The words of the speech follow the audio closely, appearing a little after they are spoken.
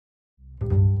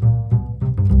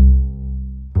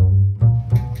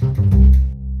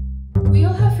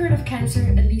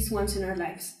cancer at least once in our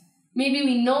lives. Maybe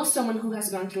we know someone who has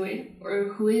gone through it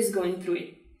or who is going through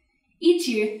it. Each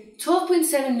year,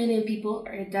 12.7 million people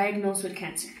are diagnosed with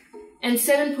cancer, and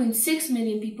 7.6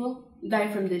 million people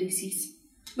die from the disease.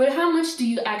 But how much do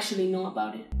you actually know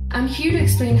about it? I'm here to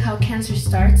explain how cancer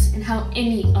starts and how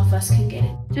any of us can get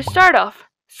it. To start off,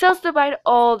 cells divide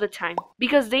all the time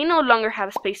because they no longer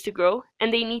have space to grow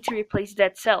and they need to replace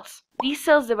dead cells. These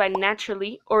cells divide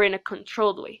naturally or in a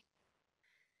controlled way.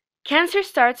 Cancer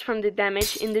starts from the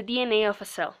damage in the DNA of a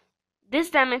cell.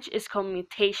 This damage is called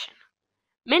mutation.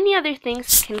 Many other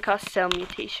things can cause cell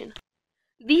mutation.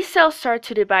 These cells start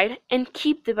to divide and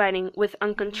keep dividing with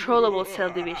uncontrollable cell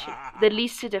division that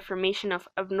leads to the formation of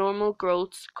abnormal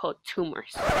growths called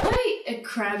tumors. Why a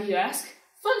crab, you ask?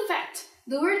 Fun fact,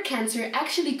 the word cancer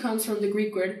actually comes from the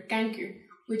Greek word kanker,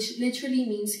 which literally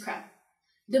means crab.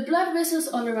 The blood vessels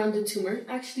all around the tumor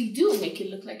actually do make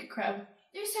it look like a crab.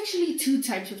 There's actually two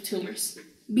types of tumors.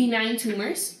 Benign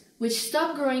tumors, which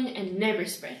stop growing and never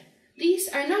spread. These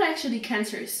are not actually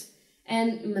cancerous,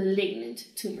 and malignant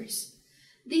tumors.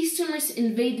 These tumors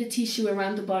invade the tissue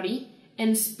around the body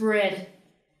and spread.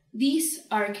 These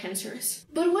are cancerous.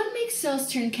 But what makes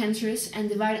cells turn cancerous and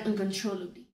divide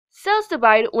uncontrollably? Cells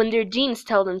divide when their genes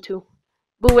tell them to.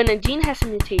 But when a gene has a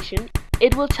mutation,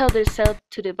 it will tell the cell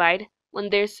to divide when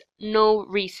there's no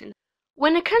reason.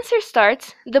 When a cancer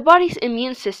starts, the body's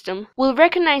immune system will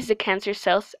recognize the cancer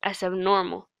cells as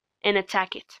abnormal and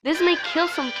attack it. This may kill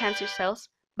some cancer cells,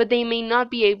 but they may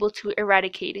not be able to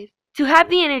eradicate it. To have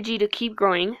the energy to keep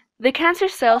growing, the cancer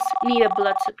cells need a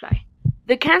blood supply.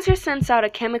 The cancer sends out a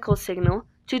chemical signal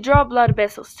to draw blood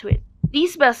vessels to it.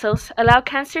 These vessels allow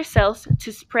cancer cells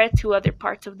to spread to other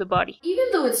parts of the body.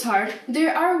 Even though it's hard,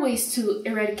 there are ways to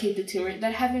eradicate the tumor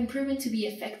that have been proven to be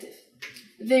effective.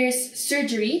 There's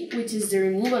surgery, which is the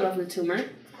removal of the tumor,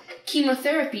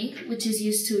 chemotherapy, which is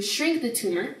used to shrink the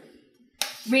tumor,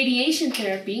 radiation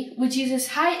therapy, which uses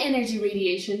high-energy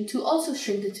radiation to also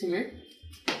shrink the tumor,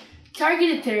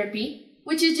 targeted therapy,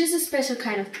 which is just a special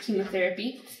kind of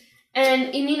chemotherapy,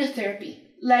 and immunotherapy.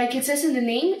 Like it says in the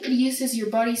name, it uses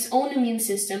your body's own immune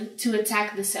system to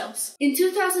attack the cells. In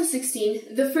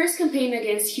 2016, the first campaign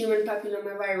against human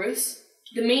papillomavirus,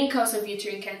 the main cause of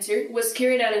uterine cancer, was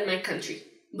carried out in my country,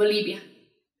 Bolivia.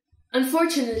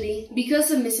 Unfortunately,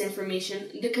 because of misinformation,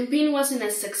 the campaign wasn't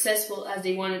as successful as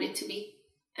they wanted it to be,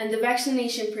 and the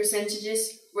vaccination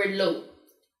percentages were low.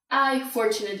 I,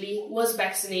 fortunately, was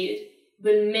vaccinated,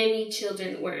 but many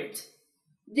children weren't.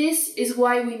 This is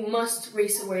why we must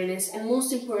raise awareness and,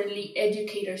 most importantly,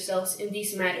 educate ourselves in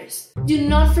these matters. Do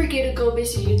not forget to go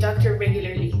visit your doctor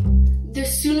regularly. The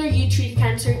sooner you treat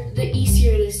cancer, the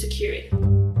easier it is to cure it.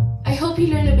 I hope you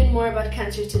learned a bit more about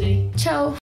cancer today. Ciao!